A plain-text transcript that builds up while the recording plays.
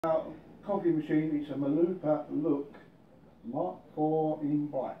Our coffee machine, it's a Malupa Look Mark IV in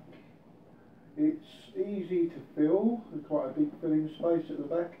black. It's easy to fill, there's quite a big filling space at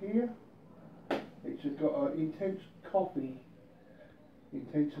the back here. It's got an intense coffee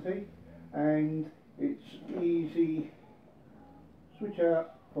intensity and it's easy switch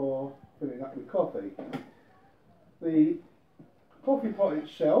out for filling up with coffee. The coffee pot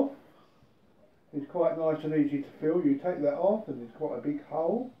itself is quite nice and easy to fill. You take that off and it's quite a big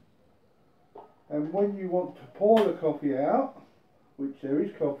hole, and when you want to pour the coffee out, which there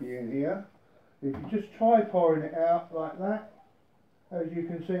is coffee in here, if you just try pouring it out like that, as you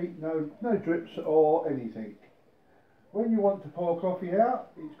can see, no drips or anything. When you want to pour coffee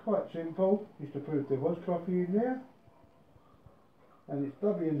out, it's quite simple, just to prove there was coffee in there, and it's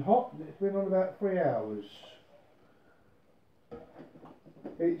bubbling hot and it's been on about 3 hours.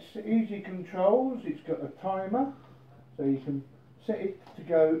 It's easy controls, it's got a timer, so you can set it to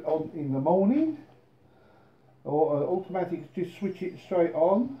go on in the morning, or automatic, just switch it straight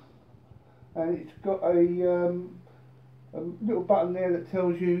on, and it's got a little button there that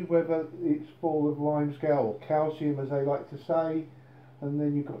tells you whether it's full of lime scale or calcium, as they like to say, and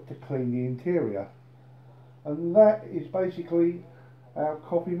then you've got to clean the interior. And that is basically our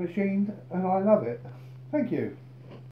coffee machine, and I love it. Thank you.